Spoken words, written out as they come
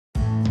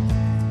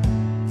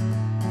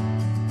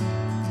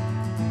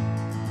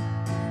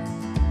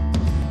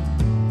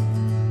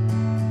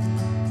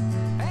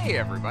Hey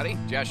everybody,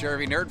 Josh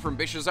RV Nerd from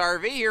Bish's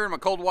RV here in my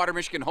Coldwater,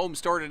 Michigan home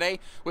store today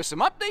with some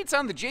updates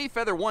on the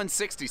Jayfeather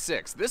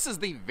 166. This is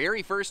the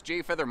very first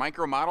Jayfeather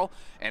micro model,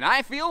 and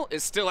I feel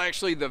is still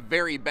actually the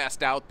very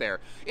best out there.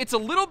 It's a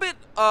little bit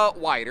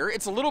wider,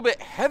 it's a little bit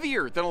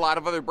heavier than a lot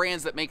of other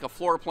brands that make a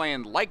floor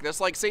plan like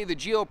this, like say the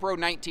GeoPro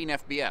 19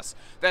 FBS.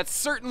 That's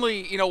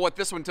certainly, you know, what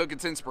this one took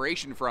its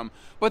inspiration from,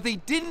 but they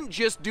didn't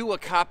just do a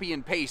copy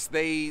and paste.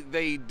 They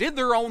did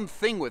their own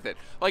thing with it.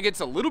 Like, it's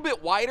a little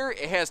bit wider,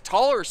 it has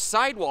taller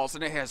sidewalls,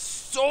 and it has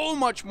so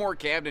much more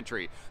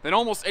cabinetry than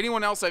almost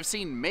anyone else I've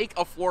seen make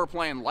a floor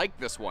plan like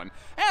this one.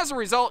 As a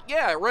result,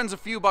 yeah, it runs a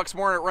few bucks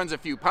more and it runs a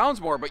few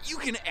pounds more, but you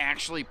can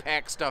actually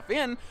pack stuff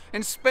in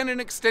and spend an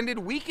extended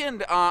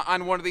weekend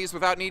on one of these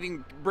without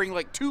needing to bring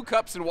like 2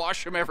 cups and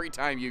wash them every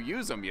time you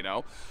use them, you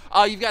know.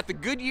 You've got the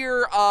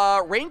Goodyear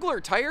Wrangler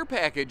tire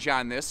package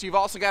on this. You've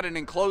also got an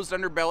enclosed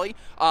underbelly.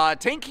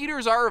 Tank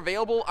heaters are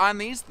available on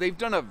these. They've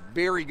done a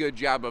very good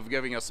job of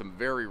giving us some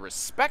very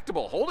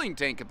respectable holding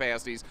tank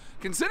capacities.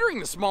 Considering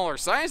the smaller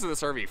size of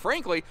this RV,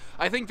 frankly,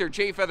 I think their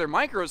Jayfeather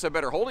micros have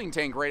better holding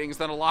tank ratings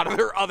than a lot of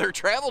their other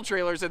travel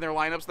trailers in their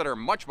lineups that are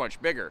much, much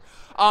bigger.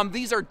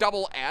 These are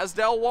double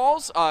Asdel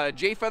walls.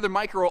 Jayfeather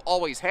micro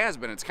always has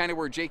been. It's kind of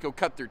where Jayco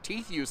cut their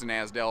teeth using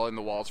Asdel in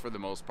the walls for the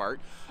most part.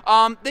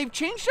 They've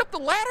changed up the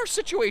ladder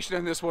situation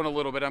on this one a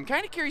little bit. I'm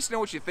kind of curious to know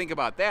what you think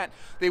about that.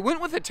 They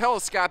went with a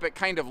telescopic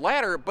kind of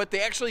ladder, but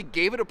they actually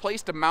gave it a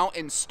place to mount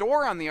and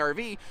store on the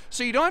RV,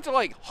 so you don't have to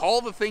like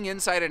haul the thing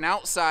inside and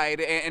outside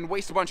and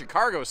waste a bunch of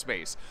cargo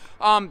space.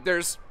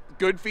 There's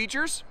good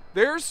features.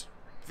 There's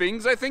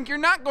things I think you're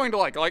not going to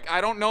like. Like, I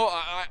don't know,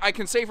 I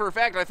can say for a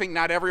fact I think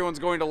not everyone's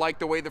going to like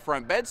the way the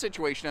front bed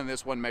situation on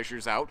this one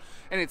measures out,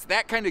 and it's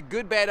that kind of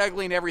good, bad,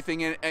 ugly, and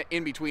everything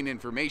in between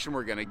information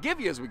we're going to give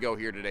you as we go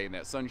here today, and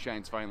that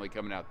sunshine's finally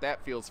coming out.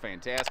 That feels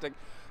fantastic.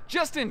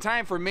 Just in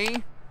time for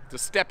me to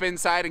step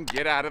inside and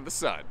get out of the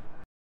sun.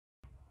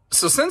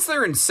 So since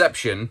their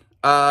inception,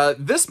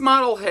 this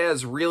model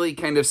has really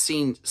kind of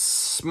seen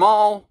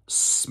small,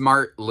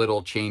 smart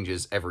little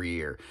changes every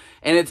year.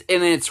 And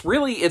it's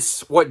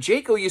what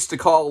Jayco used to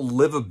call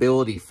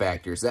livability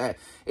factors. That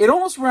it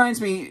almost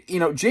reminds me, you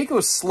know,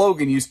 Jayco's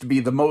slogan used to be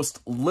the most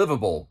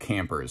livable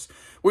campers,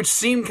 which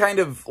seemed kind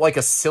of like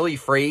a silly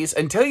phrase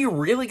until you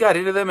really got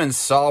into them and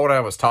saw what I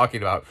was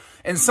talking about.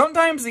 And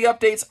sometimes the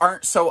updates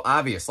aren't so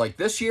obvious. Like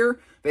this year,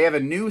 they have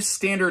a new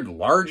standard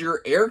larger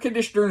air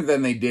conditioner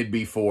than they did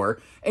before.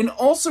 And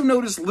also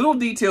notice little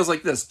details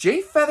like this.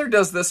 Jayfeather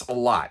does this a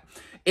lot.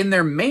 In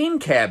their main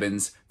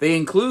cabins, they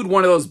include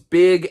one of those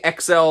big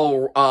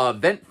XL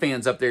vent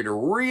fans up there to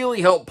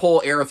really help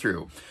pull air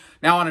through.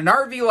 Now, on an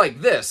RV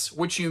like this,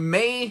 which you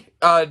may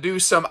do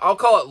some, I'll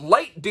call it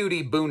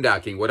light-duty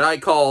boondocking, what I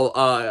call,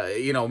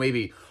 you know,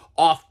 maybe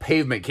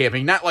off-pavement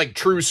camping, not like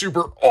true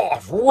super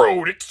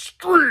off-road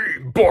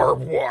extreme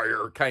barbed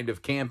wire kind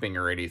of camping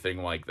or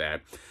anything like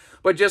that,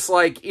 but just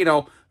like, you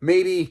know,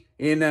 maybe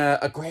in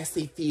a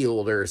grassy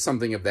field or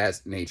something of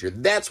that nature.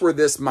 That's where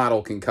this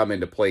model can come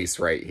into place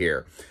right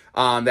here.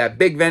 That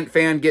big vent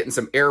fan getting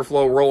some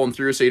airflow rolling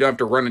through so you don't have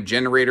to run a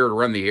generator to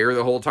run the air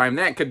the whole time.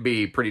 That could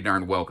be pretty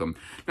darn welcome.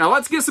 Now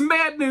let's get some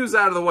bad news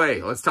out of the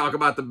way. Let's talk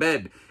about the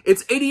bed.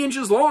 It's 80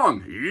 inches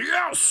long.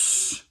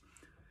 Yes!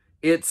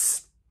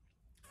 It's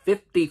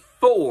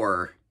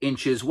 54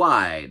 inches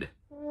wide.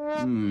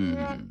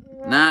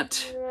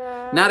 Not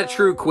a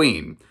true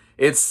queen.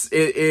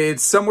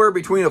 It's somewhere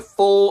between a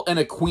full and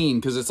a queen,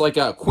 because it's like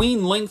a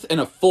queen length and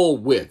a full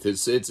width.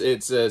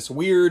 It's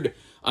weird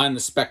on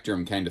the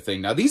spectrum kind of thing.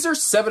 Now these are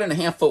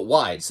 7.5 foot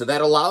wide, so that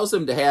allows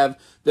them to have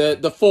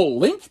the full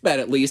length bed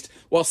at least,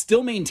 while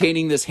still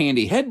maintaining this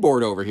handy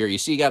headboard over here. You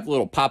see, you got the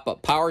little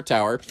pop-up power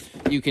tower.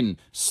 You can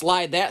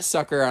slide that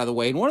sucker out of the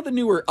way. And one of the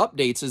newer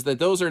updates is that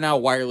those are now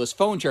wireless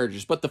phone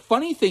chargers. But the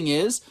funny thing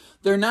is,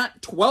 they're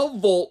not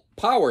 12-volt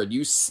powered.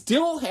 You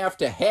still have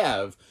to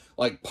have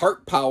like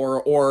part power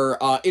or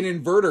an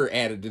inverter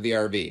added to the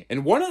RV.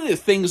 And one of the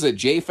things that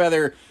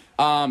Jayfeather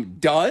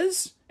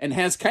does, and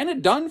has kind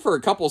of done for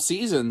a couple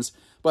seasons,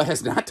 but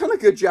has not done a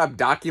good job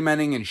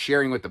documenting and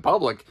sharing with the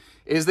public,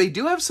 is they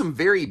do have some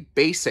very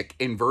basic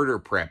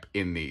inverter prep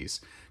in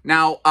these.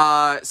 Now,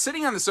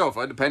 sitting on the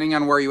sofa, depending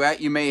on where you're at,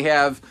 you may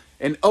have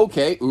an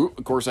okay,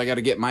 of course I got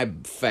to get my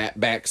fat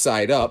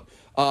backside up,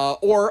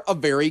 or a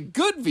very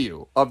good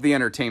view of the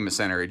entertainment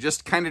center. It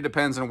just kind of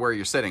depends on where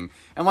you're sitting.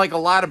 And like a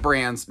lot of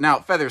brands, now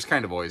Feather's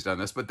kind of always done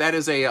this, but that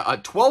is a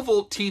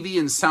 12-volt TV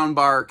and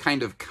soundbar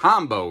kind of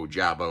combo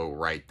jabbo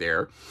right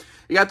there.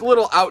 You got the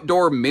little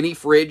outdoor mini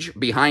fridge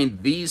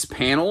behind these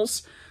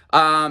panels.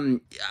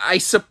 I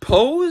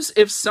suppose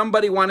if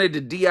somebody wanted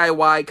to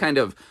DIY kind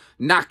of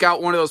knock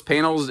out one of those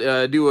panels,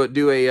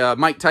 do a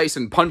Mike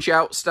Tyson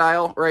Punch-Out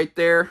style right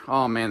there.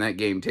 Oh man, that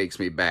game takes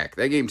me back.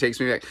 That game takes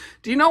me back.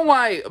 Do you know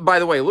why, by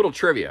the way, a little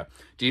trivia.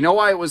 Do you know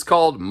why it was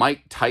called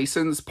Mike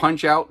Tyson's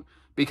Punch-Out?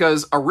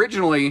 Because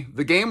originally,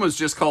 the game was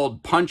just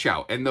called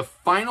Punch-Out, and the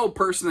final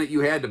person that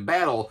you had to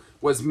battle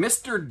was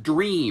Mr.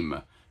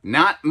 Dream.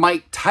 not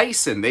Mike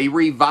Tyson. They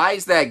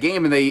revised that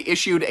game and they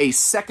issued a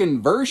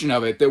second version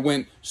of it that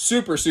went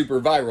super, super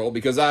viral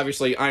because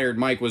obviously Iron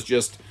Mike was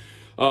just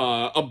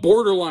a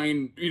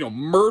borderline,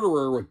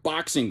 murderer with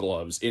boxing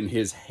gloves in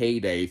his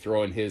heyday,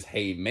 throwing his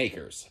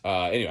haymakers.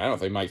 Anyway, I don't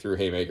think Mike threw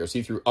haymakers.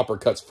 He threw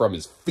uppercuts from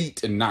his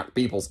feet and knocked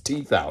people's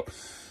teeth out.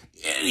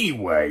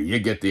 Anyway, you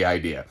get the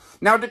idea.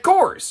 Now,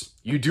 decors.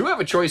 You do have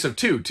a choice of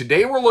two.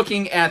 Today we're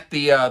looking at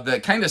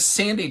the kind of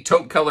sandy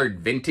taupe-colored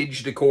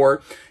vintage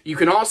decor. You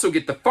can also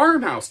get the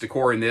farmhouse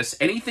decor in this.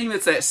 Anything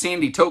that's that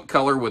sandy taupe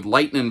color would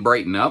lighten and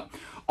brighten up.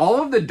 All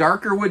of the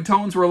darker wood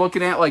tones we're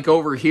looking at, like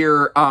over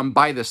here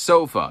by the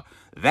sofa,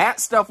 that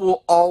stuff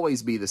will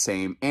always be the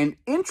same. And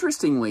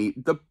interestingly,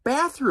 the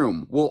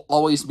bathroom will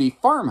always be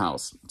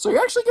farmhouse. So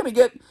you're actually going to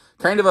get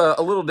kind of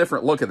a little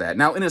different look at that.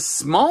 Now, in a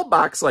small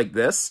box like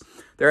this,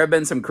 there have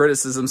been some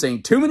criticism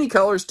saying too many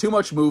colors, too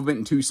much movement,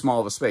 and too small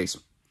of a space.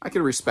 I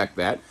can respect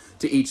that.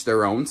 To each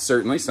their own.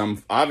 Certainly,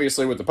 some,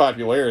 obviously with the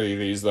popularity of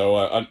these,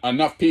 though,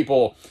 enough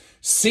people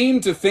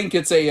seem to think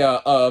it's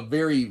a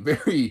very,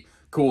 very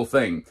cool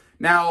thing.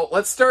 Now,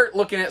 let's start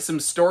looking at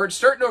some storage.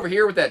 Starting over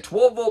here with that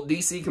 12-volt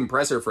DC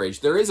compressor fridge.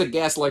 There is a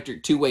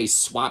gas-electric two-way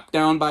swap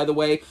down, by the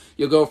way.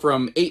 You'll go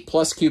from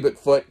 8+ cubic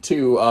foot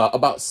to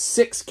about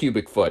 6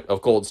 cubic foot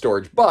of cold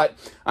storage. But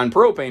on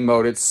propane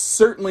mode, it's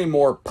certainly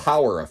more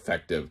power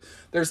effective.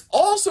 There's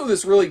also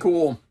this really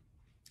cool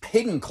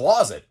hidden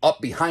closet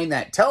up behind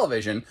that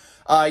television.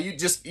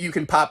 You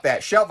can pop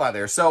that shelf out of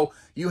there. So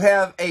you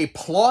have a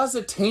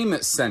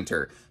Plaza-tainment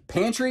center.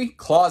 Pantry,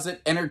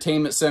 closet,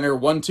 entertainment center,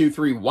 1, 2,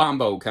 3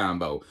 wombo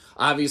combo.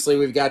 Obviously,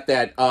 we've got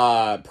that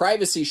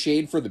privacy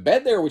shade for the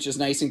bed there, which is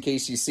nice in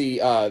case you see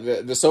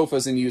the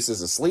sofa's in use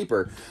as a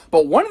sleeper.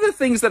 But one of the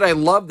things that I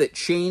love that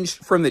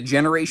changed from the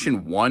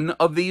Generation 1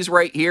 of these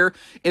right here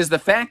is the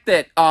fact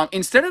that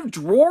instead of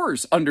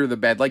drawers under the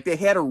bed, like they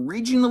had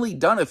originally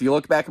done, if you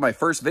look back at my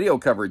first video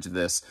coverage of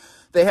this,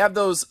 they have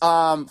those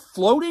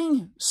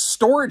floating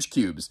storage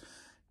cubes.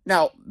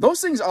 Now,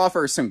 those things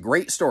offer some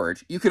great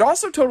storage. You could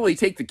also totally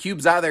take the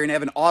cubes out of there and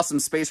have an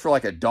awesome space for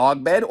like a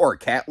dog bed or a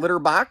cat litter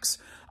box.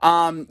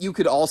 You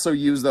could also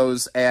use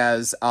those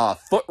as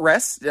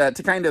footrests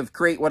to kind of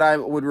create what I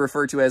would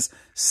refer to as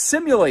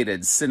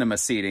simulated cinema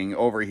seating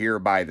over here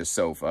by the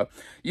sofa.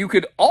 You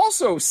could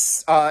also,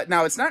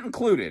 now it's not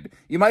included.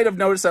 You might have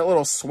noticed that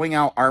little swing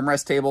out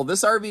armrest table.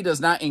 This RV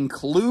does not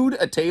include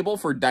a table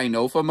for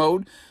Dynofa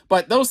mode,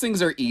 but those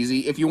things are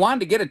easy. If you wanted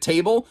to get a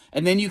table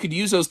and then you could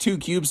use those two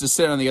cubes to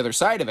sit on the other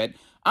side of it,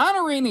 on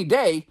a rainy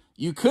day,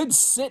 you could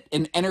sit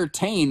and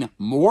entertain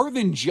more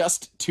than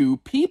just 2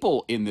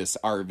 people in this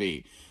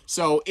RV.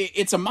 So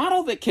it's a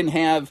model that can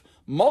have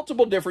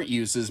multiple different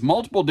uses,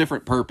 multiple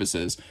different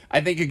purposes.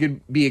 I think it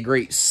could be a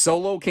great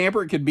solo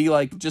camper. It could be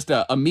like just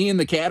a me and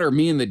the cat or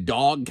me and the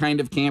dog kind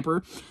of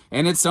camper.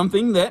 And it's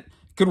something that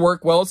could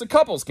work well as a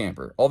couples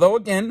camper. Although,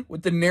 again,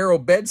 with the narrow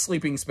bed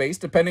sleeping space,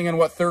 depending on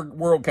what third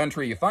world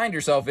country you find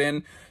yourself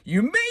in,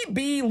 you may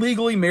be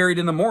legally married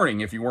in the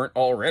morning if you weren't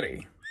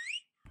already.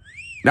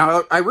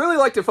 Now, I really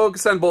like to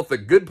focus on both the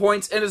good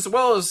points and as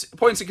well as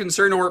points of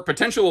concern or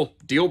potential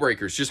deal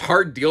breakers, just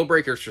hard deal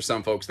breakers for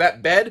some folks.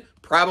 That bed,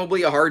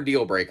 probably a hard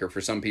deal breaker for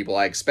some people.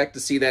 I expect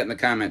to see that in the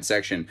comment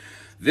section.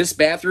 This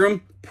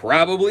bathroom,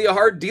 probably a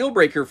hard deal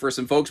breaker for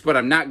some folks, but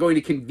I'm not going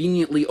to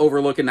conveniently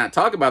overlook and not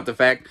talk about the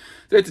fact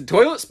that the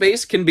toilet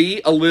space can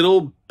be a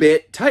little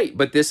bit tight,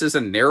 but this is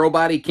a narrow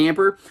body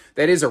camper.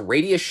 That is a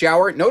radius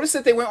shower. Notice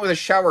that they went with a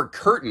shower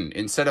curtain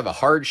instead of a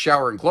hard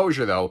shower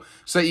enclosure though,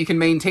 so that you can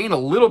maintain a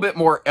little bit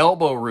more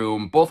elbow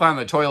room, both on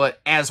the toilet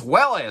as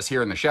well as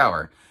here in the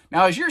shower.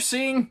 Now, as you're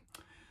seeing,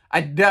 I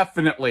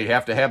definitely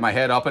have to have my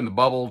head up in the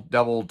bubble,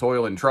 double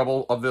toil in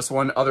trouble of this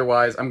one.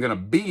 Otherwise, I'm going to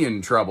be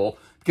in trouble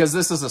because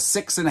this is a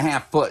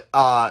 6.5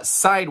 foot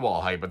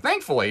sidewall height. But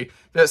thankfully,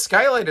 the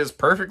skylight is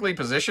perfectly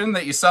positioned.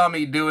 That you saw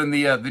me doing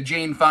the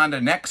Jane Fonda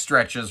neck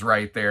stretches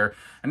right there.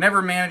 I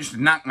never managed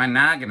to knock my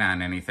noggin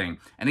on anything.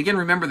 And again,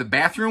 remember, the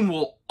bathroom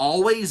will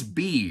always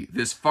be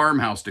this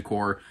farmhouse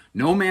decor,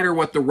 no matter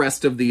what the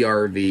rest of the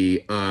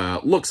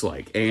RV looks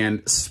like.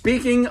 And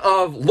speaking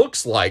of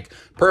looks like,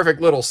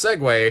 perfect little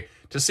segue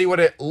to see what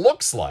it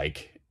looks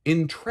like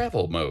in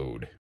travel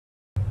mode.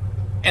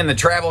 And the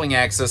traveling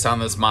access on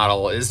this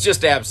model is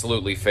just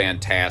absolutely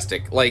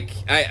fantastic. Like,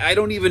 I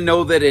don't even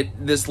know that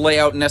this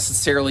layout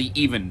necessarily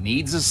even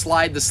needs a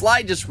slide. The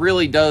slide just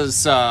really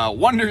does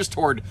wonders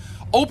toward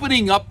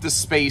opening up the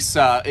space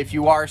if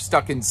you are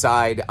stuck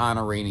inside on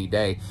a rainy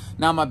day.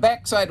 Now, my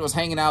backside was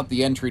hanging out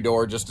the entry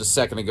door just a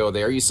second ago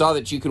there. You saw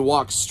that you could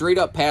walk straight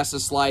up past the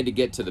slide to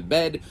get to the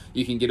bed.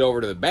 You can get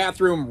over to the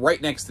bathroom.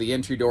 Right next to the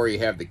entry door, you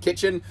have the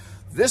kitchen.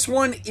 This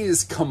one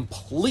is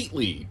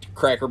completely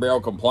Cracker Barrel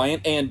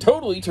compliant and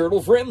totally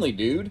turtle friendly,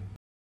 dude.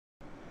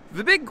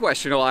 The big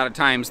question a lot of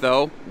times,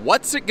 though,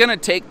 what's it gonna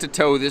take to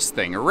tow this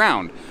thing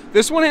around?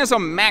 This one has a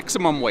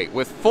maximum weight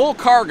with full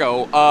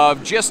cargo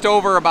of just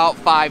over about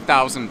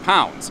 5,000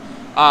 pounds.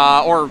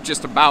 Or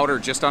just about or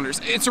just under,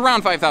 it's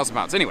around 5,000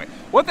 pounds. Anyway,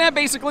 what that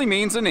basically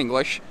means in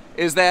English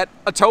is that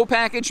a tow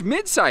package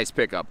mid-size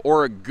pickup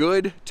or a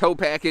good tow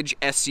package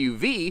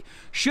SUV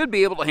should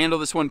be able to handle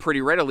this one pretty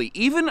readily.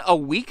 Even a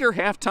weaker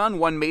half-ton,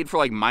 one made for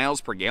like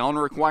miles per gallon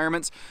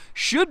requirements,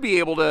 should be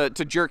able to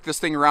jerk this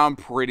thing around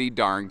pretty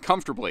darn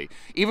comfortably.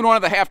 Even one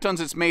of the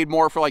half-tons that's made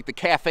more for like the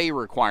cafe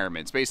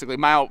requirements, basically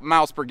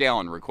miles per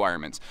gallon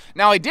requirements.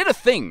 Now I did a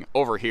thing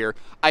over here.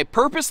 I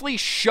purposely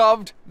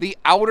shoved the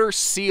outer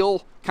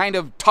seal, kind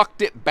of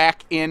tucked it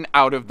back in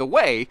out of the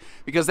way,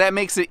 because that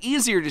makes it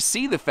easier to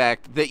see the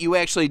fact that you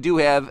actually do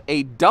have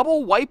a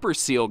double wiper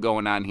seal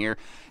going on here.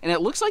 And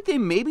it looks like they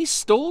maybe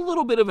stole a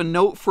little bit of a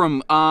note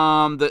from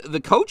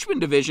the Coachman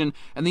division,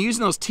 and they're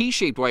using those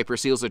T-shaped wiper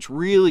seals, which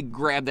really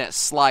grab that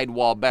slide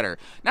wall better.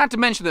 Not to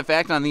mention the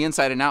fact on the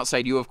inside and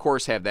outside, you of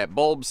course have that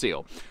bulb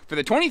seal. For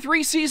the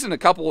 23 season, a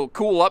couple of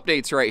cool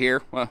updates right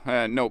here. Well,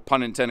 no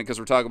pun intended, because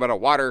we're talking about a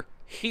water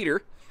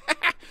heater.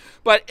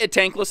 But a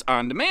tankless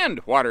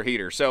on-demand water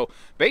heater. So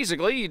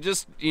basically, you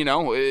just, you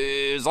know,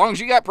 as long as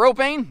you got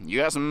propane, you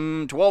got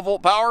some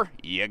 12-volt power,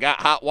 you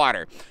got hot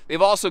water.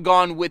 They've also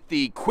gone with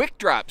the quick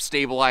drop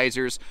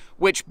stabilizers,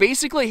 which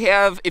basically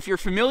have, if you're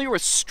familiar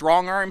with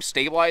strong arm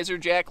stabilizer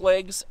jack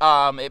legs,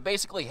 it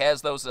basically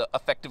has those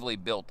effectively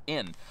built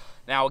in.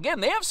 Now again,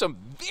 they have some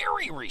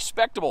very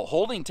respectable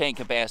holding tank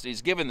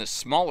capacities given the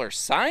smaller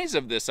size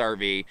of this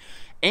RV,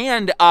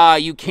 and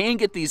you can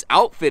get these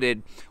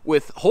outfitted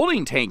with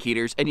holding tank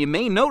heaters, and you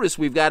may notice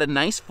we've got a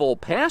nice full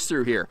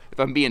pass-through here. If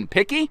I'm being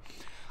picky,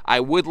 I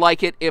would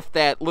like it if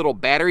that little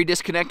battery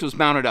disconnect was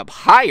mounted up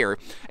higher.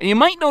 And you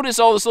might notice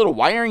all this little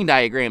wiring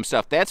diagram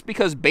stuff. That's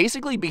because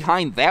basically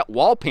behind that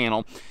wall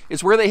panel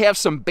is where they have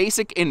some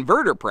basic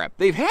inverter prep.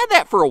 They've had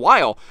that for a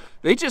while.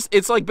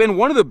 It's like been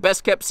one of the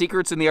best kept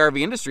secrets in the RV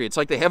industry. It's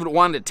like they haven't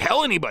wanted to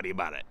tell anybody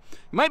about it.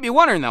 You might be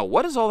wondering though,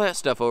 what is all that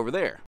stuff over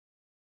there?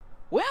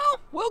 Well,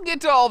 we'll get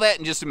to all that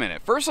in just a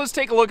minute. First, let's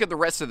take a look at the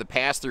rest of the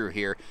pass-through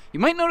here. You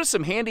might notice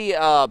some handy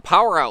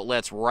power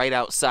outlets right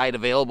outside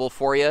available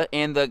for you,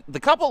 and the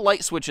couple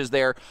light switches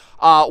there,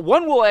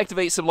 one will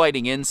activate some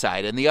lighting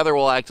inside, and the other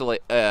will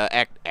activate,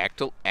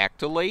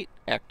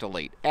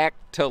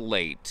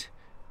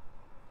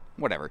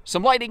 whatever,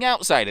 some lighting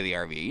outside of the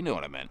RV, you know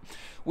what I meant.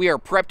 We are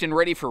prepped and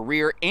ready for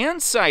rear and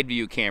side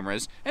view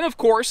cameras, and of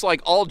course,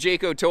 like all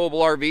Jayco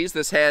towable RVs,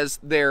 this has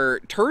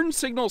their turn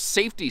signal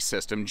safety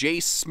system,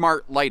 J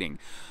Smart Lighting.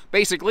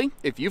 Basically,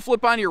 if you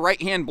flip on your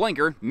right-hand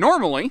blinker,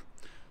 normally,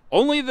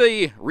 only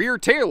the rear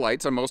tail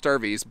lights on most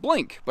RVs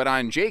blink, but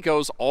on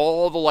Jayco's,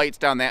 all the lights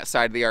down that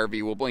side of the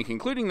RV will blink,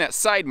 including that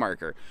side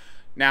marker.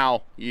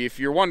 Now, if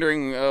you're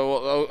wondering,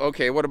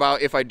 okay, what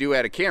about if I do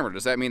add a camera?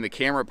 Does that mean the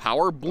camera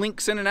power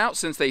blinks in and out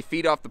since they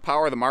feed off the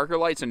power of the marker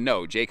lights? And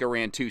no, Jayco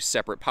ran two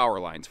separate power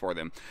lines for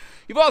them.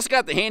 You've also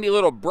got the handy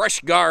little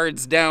brush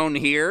guards down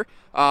here,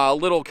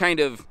 little kind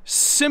of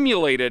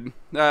simulated.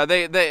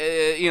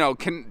 You know,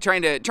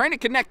 trying to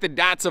connect the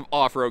dots of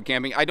off-road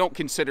camping. I don't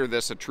consider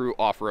this a true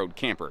off-road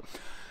camper.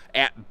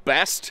 At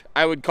best,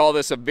 I would call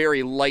this a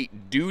very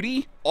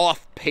light-duty,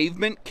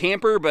 off-pavement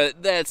camper,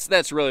 but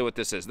that's really what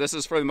this is. This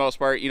is, for the most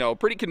part, you know,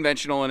 pretty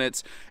conventional in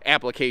its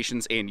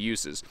applications and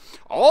uses.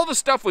 All the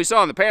stuff we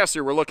saw in the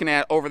pass-through we're looking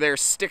at over there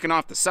sticking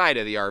off the side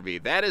of the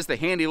RV. That is the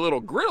handy little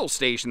griddle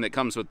station that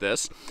comes with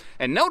this.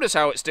 And notice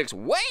how it sticks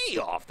way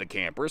off the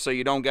camper, so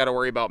you don't got to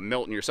worry about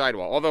melting your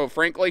sidewall. Although,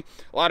 frankly,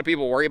 a lot of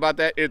people worry about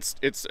that. It's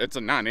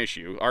a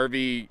non-issue.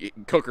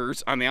 RV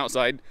cookers on the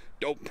outside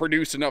don't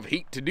produce enough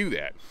heat to do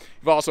that.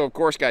 You've also, of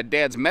course, got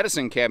Dad's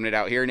medicine cabinet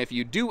out here, and if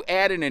you do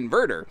add an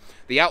inverter,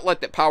 the outlet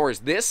that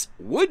powers this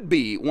would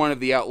be one of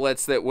the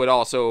outlets that would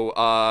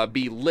also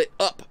be lit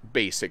up,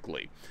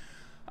 basically.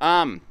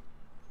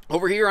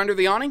 Over here under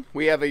the awning,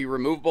 we have a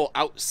removable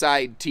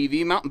outside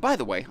TV mount. And by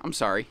the way, I'm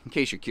sorry, in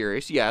case you're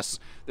curious, yes,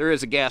 there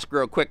is a gas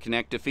grill quick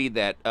connect to feed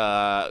that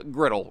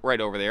griddle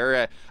right over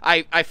there.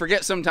 I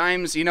forget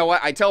sometimes, you know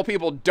what, I tell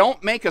people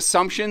don't make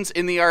assumptions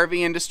in the RV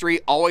industry,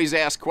 always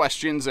ask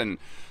questions, and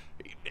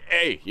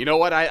hey, you know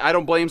what, I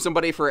don't blame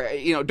somebody for,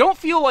 you know, don't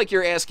feel like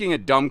you're asking a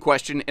dumb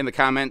question in the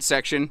comments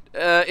section.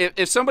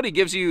 If somebody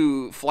gives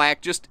you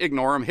flack, just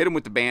ignore them, hit them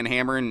with the band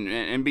hammer,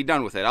 and be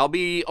done with it. I'll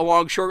be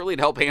along shortly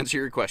to help answer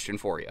your question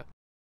for you.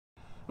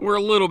 We're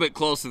a little bit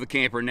close to the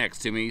camper next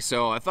to me,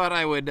 so I thought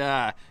I would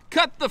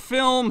cut the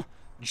film,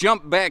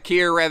 jump back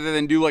here rather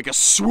than do like a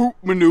swoop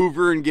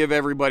maneuver and give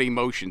everybody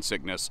motion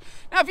sickness.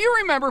 Now, if you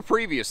remember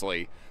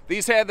previously,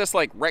 these had this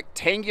like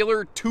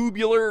rectangular,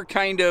 tubular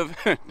kind of,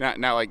 not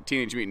like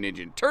Teenage Mutant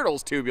Ninja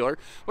Turtles tubular,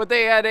 but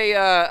they had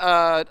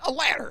a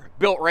ladder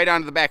built right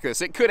onto the back of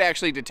this. It could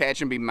actually detach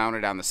and be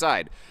mounted on the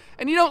side.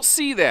 And you don't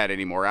see that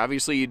anymore.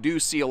 Obviously, you do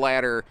see a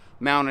ladder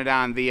mounted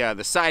on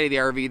the side of the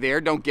RV there.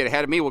 Don't get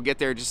ahead of me. We'll get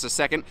there in just a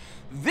second.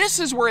 This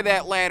is where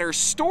that ladder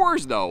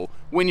stores, though,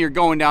 when you're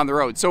going down the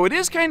road. So it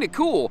is kind of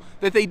cool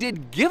that they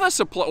did give us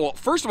well,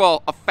 first of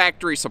all, a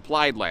factory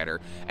supplied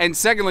ladder. And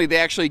secondly, they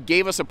actually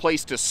gave us a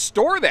place to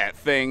store that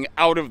thing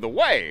out of the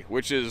way,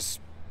 which is,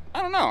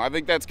 I don't know, I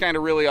think that's kind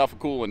of really awful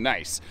cool and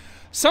nice.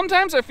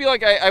 Sometimes I feel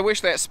like I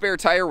wish that spare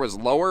tire was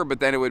lower, but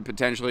then it would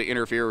potentially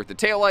interfere with the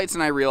taillights,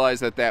 and I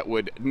realize that that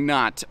would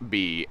not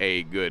be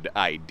a good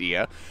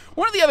idea.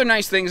 One of the other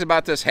nice things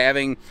about this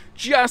having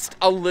just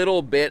a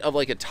little bit of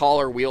like a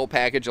taller wheel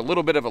package, a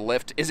little bit of a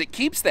lift, is it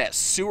keeps that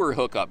sewer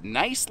hookup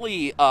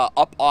nicely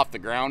up off the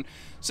ground,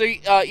 so you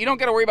don't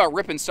got to worry about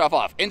ripping stuff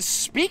off. And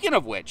speaking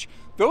of which,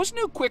 those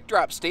new quick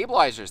drop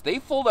stabilizers, they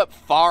fold up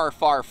far,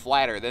 far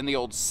flatter than the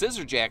old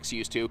scissor jacks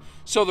used to,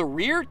 so the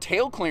rear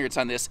tail clearance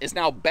on this is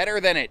now better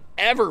than it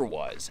ever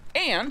was.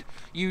 And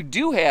you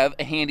do have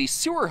a handy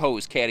sewer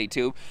hose caddy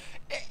tube.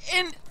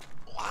 And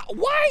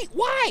why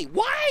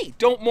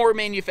don't more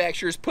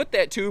manufacturers put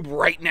that tube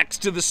right next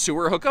to the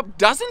sewer hookup?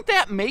 Doesn't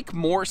that make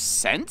more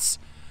sense?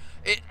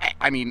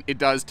 I mean, it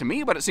does to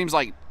me, but it seems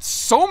like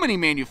so many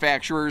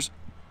manufacturers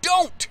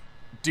don't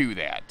do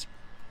that.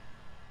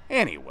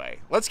 Anyway,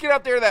 let's get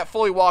out there to that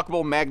fully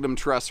walkable Magnum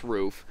Truss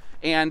roof.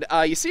 And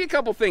you see a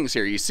couple things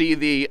here. You see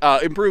the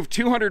improved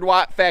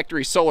 200-watt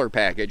factory solar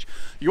package.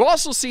 You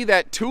also see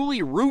that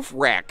Thule roof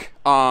rack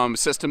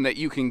system that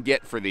you can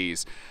get for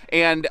these.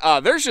 And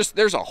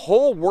there's a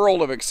whole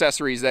world of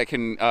accessories that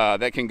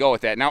can go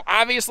with that. Now,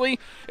 obviously,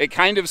 it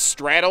kind of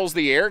straddles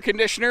the air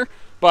conditioner,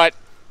 but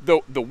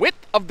the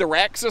width of the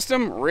rack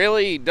system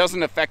really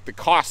doesn't affect the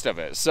cost of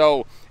it.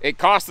 So it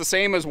costs the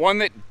same as one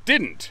that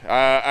didn't,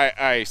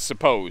 I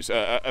suppose,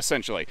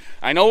 essentially.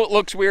 I know it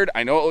looks weird.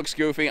 I know it looks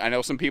goofy. I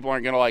know some people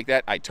aren't going to like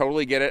that. I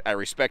totally get it. I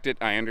respect it.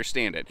 I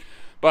understand it.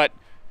 But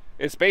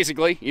it's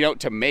basically, you know,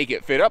 to make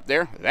it fit up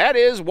there, that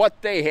is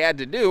what they had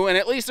to do, and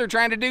at least they're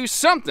trying to do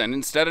something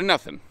instead of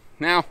nothing.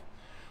 Now,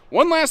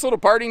 one last little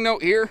parting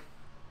note here.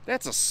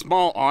 That's a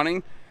small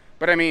awning,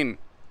 but I mean,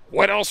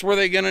 what else were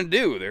they gonna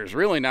do? There's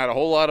really not a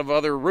whole lot of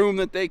other room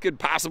that they could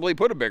possibly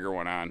put a bigger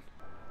one on.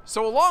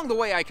 So along the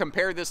way, I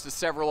compared this to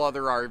several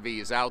other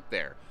RVs out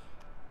there.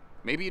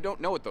 Maybe you don't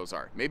know what those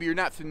are. Maybe you're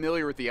not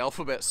familiar with the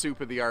alphabet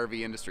soup of the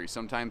RV industry.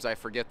 Sometimes I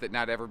forget that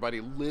not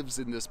everybody lives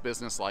in this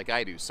business like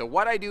I do. So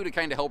what I do to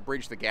kind of help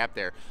bridge the gap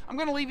there, I'm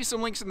going to leave you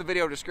some links in the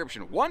video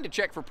description. One, to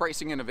check for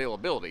pricing and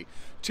availability.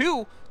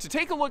 Two, to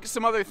take a look at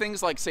some other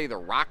things like, say, the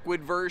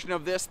Rockwood version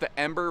of this, the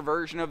Ember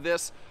version of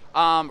this.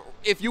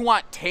 If you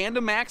want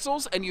tandem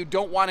axles and you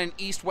don't want an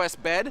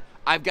east-west bed,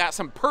 I've got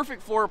some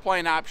perfect floor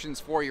plan options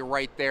for you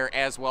right there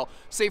as well.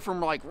 Say from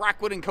like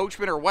Rockwood and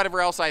Coachman or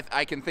whatever else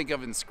I can think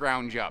of and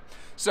scrounge up.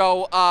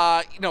 So,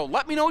 you know,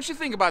 let me know what you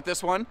think about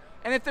this one.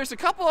 And if there's a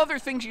couple other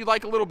things you'd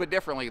like a little bit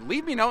differently,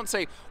 leave me a note and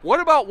say, what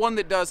about one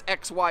that does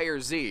X, Y, or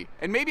Z?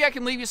 And maybe I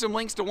can leave you some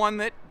links to one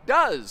that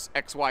does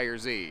X, Y, or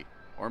Z.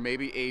 Or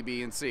maybe A,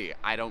 B, and C.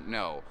 I don't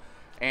know.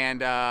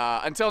 And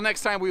until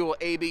next time, we will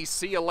A-B.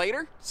 See you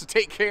later. So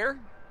take care,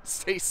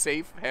 stay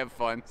safe, have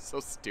fun, so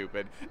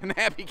stupid, and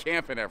happy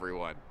camping,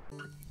 everyone.